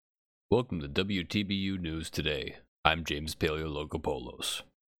Welcome to WTBU News Today. I'm James Paleologopoulos.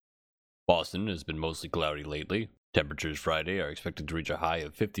 Boston has been mostly cloudy lately. Temperatures Friday are expected to reach a high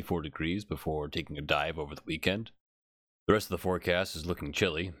of 54 degrees before taking a dive over the weekend. The rest of the forecast is looking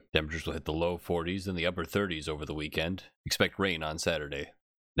chilly. Temperatures will hit the low 40s and the upper 30s over the weekend. Expect rain on Saturday.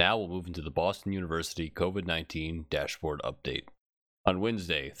 Now we'll move into the Boston University COVID-19 dashboard update. On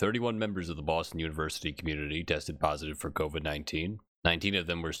Wednesday, 31 members of the Boston University community tested positive for COVID-19. 19 of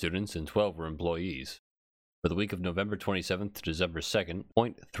them were students and 12 were employees. For the week of November 27th to December 2nd,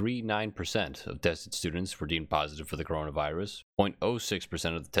 0.39% of tested students were deemed positive for the coronavirus,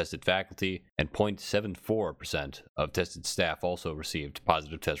 0.06% of the tested faculty, and 0.74% of tested staff also received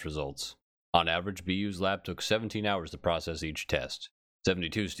positive test results. On average, BU's lab took 17 hours to process each test.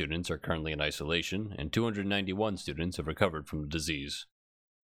 72 students are currently in isolation, and 291 students have recovered from the disease.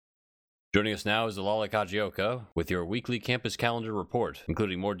 Joining us now is Alala Kajioka with your weekly campus calendar report,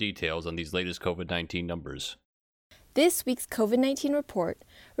 including more details on these latest COVID-19 numbers. This week's COVID-19 report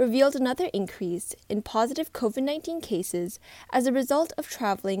revealed another increase in positive COVID-19 cases as a result of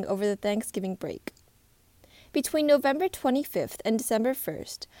traveling over the Thanksgiving break. Between November 25th and December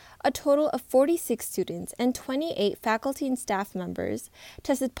 1st, a total of 46 students and 28 faculty and staff members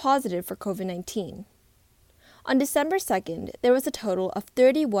tested positive for COVID-19. On December 2nd, there was a total of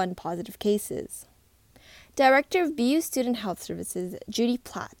 31 positive cases. Director of BU Student Health Services, Judy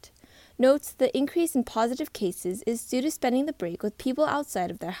Platt, notes the increase in positive cases is due to spending the break with people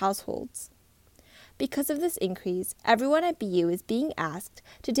outside of their households. Because of this increase, everyone at BU is being asked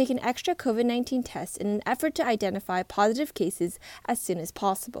to take an extra COVID-19 test in an effort to identify positive cases as soon as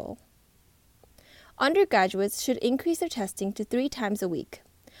possible. Undergraduates should increase their testing to 3 times a week,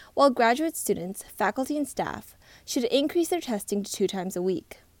 while graduate students, faculty, and staff should increase their testing to 2 times a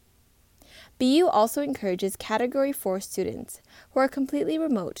week. BU also encourages Category 4 students who are completely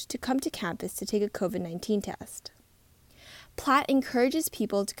remote to come to campus to take a COVID-19 test. Platt encourages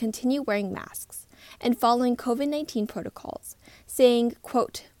people to continue wearing masks and following COVID-19 protocols, saying,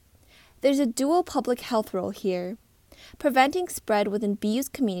 quote, "There's a dual public health role here, preventing spread within BU's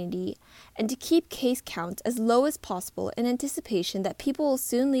community and to keep case counts as low as possible in anticipation that people will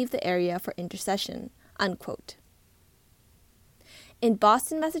soon leave the area for intercession," unquote. In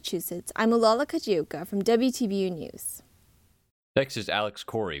Boston, Massachusetts, I'm Alala Kajioka from WTBU News. Next is Alex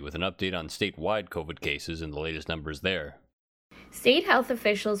Corey with an update on statewide COVID cases and the latest numbers there. State health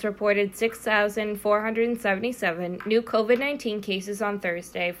officials reported 6,477 new COVID-19 cases on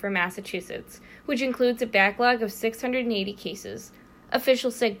Thursday for Massachusetts, which includes a backlog of 680 cases.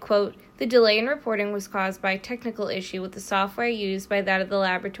 Officials said, quote, "The delay in reporting was caused by a technical issue with the software used by that of the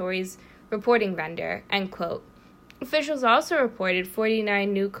laboratory's reporting vendor," end quote. Officials also reported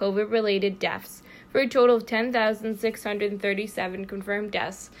 49 new COVID-related deaths for a total of 10,637 confirmed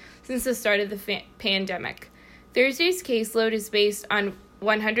deaths since the start of the pandemic. Thursday's caseload is based on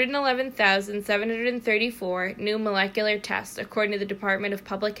 111,734 new molecular tests, according to the Department of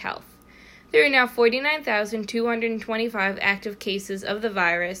Public Health. There are now 49,225 active cases of the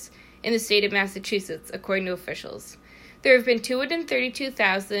virus in the state of Massachusetts, according to officials. There have been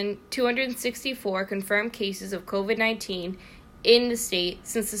 232,264 confirmed cases of COVID-19 in the state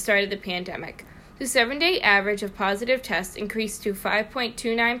since the start of the pandemic. The 7-day average of positive tests increased to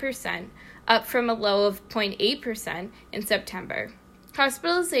 5.29%, up from a low of 0.8% in September.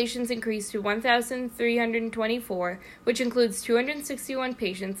 Hospitalizations increased to 1,324, which includes 261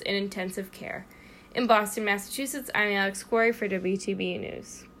 patients in intensive care. In Boston, Massachusetts, I'm Alex Corey for WTBU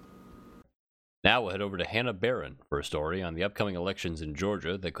News. Now we'll head over to Hannah Barron for a story on the upcoming elections in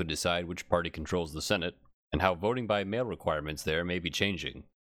Georgia that could decide which party controls the Senate and how voting by mail requirements there may be changing.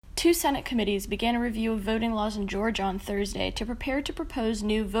 2 Senate committees began a review of voting laws in Georgia on Thursday to prepare to propose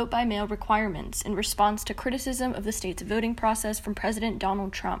new vote-by-mail requirements in response to criticism of the state's voting process from President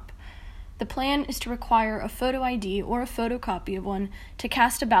Donald Trump. The plan is to require a photo ID or a photocopy of one to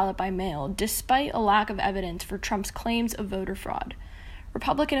cast a ballot by mail, despite a lack of evidence for Trump's claims of voter fraud.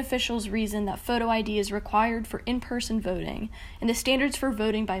 Republican officials reason that photo ID is required for in-person voting, and the standards for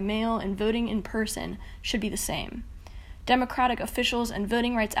voting by mail and voting in person should be the same. Democratic officials and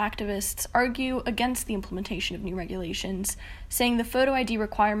voting rights activists argue against the implementation of new regulations, saying the photo ID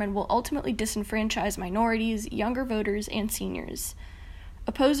requirement will ultimately disenfranchise minorities, younger voters, and seniors.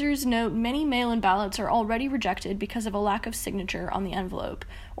 Opposers note many mail-in ballots are already rejected because of a lack of signature on the envelope,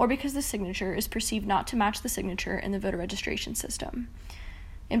 or because the signature is perceived not to match the signature in the voter registration system.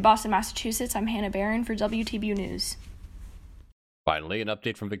 In Boston, Massachusetts, I'm Hannah Barron for WTBU News. Finally, an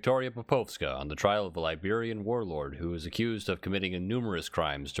update from Victoria Popovska on the trial of a Liberian warlord who is accused of committing numerous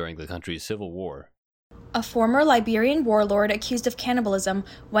crimes during the country's civil war. A former Liberian warlord accused of cannibalism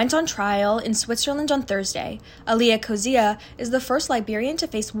went on trial in Switzerland on Thursday. Alia Kozia is the first Liberian to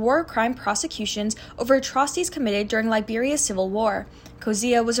face war crime prosecutions over atrocities committed during Liberia's civil war.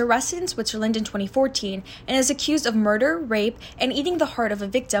 Kozia was arrested in Switzerland in 2014 and is accused of murder, rape, and eating the heart of a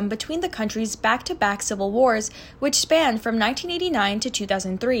victim between the country's back-to-back civil wars, which spanned from 1989 to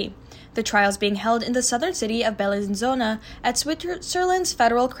 2003. The trial is being held in the southern city of Bellinzona at Switzerland's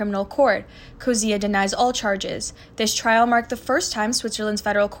Federal Criminal Court. Kozia denies all charges. This trial marked the first time Switzerland's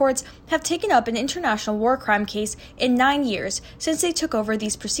federal courts have taken up an international war crime case in 9 years since they took over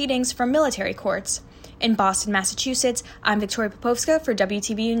these proceedings from military courts. In Boston, Massachusetts, I'm Victoria Popovska for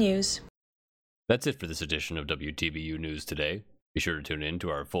WTBU News. That's it for this edition of WTBU News Today. Be sure to tune in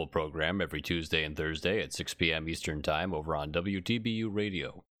to our full program every Tuesday and Thursday at 6 p.m. Eastern Time over on WTBU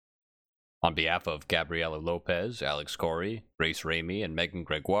Radio. On behalf of Gabriela Lopez, Alex Corey, Grace Ramey, and Megan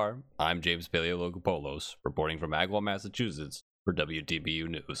Gregoire, I'm James Paleologopoulos, reporting from Agawam, Massachusetts for WTBU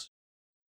News.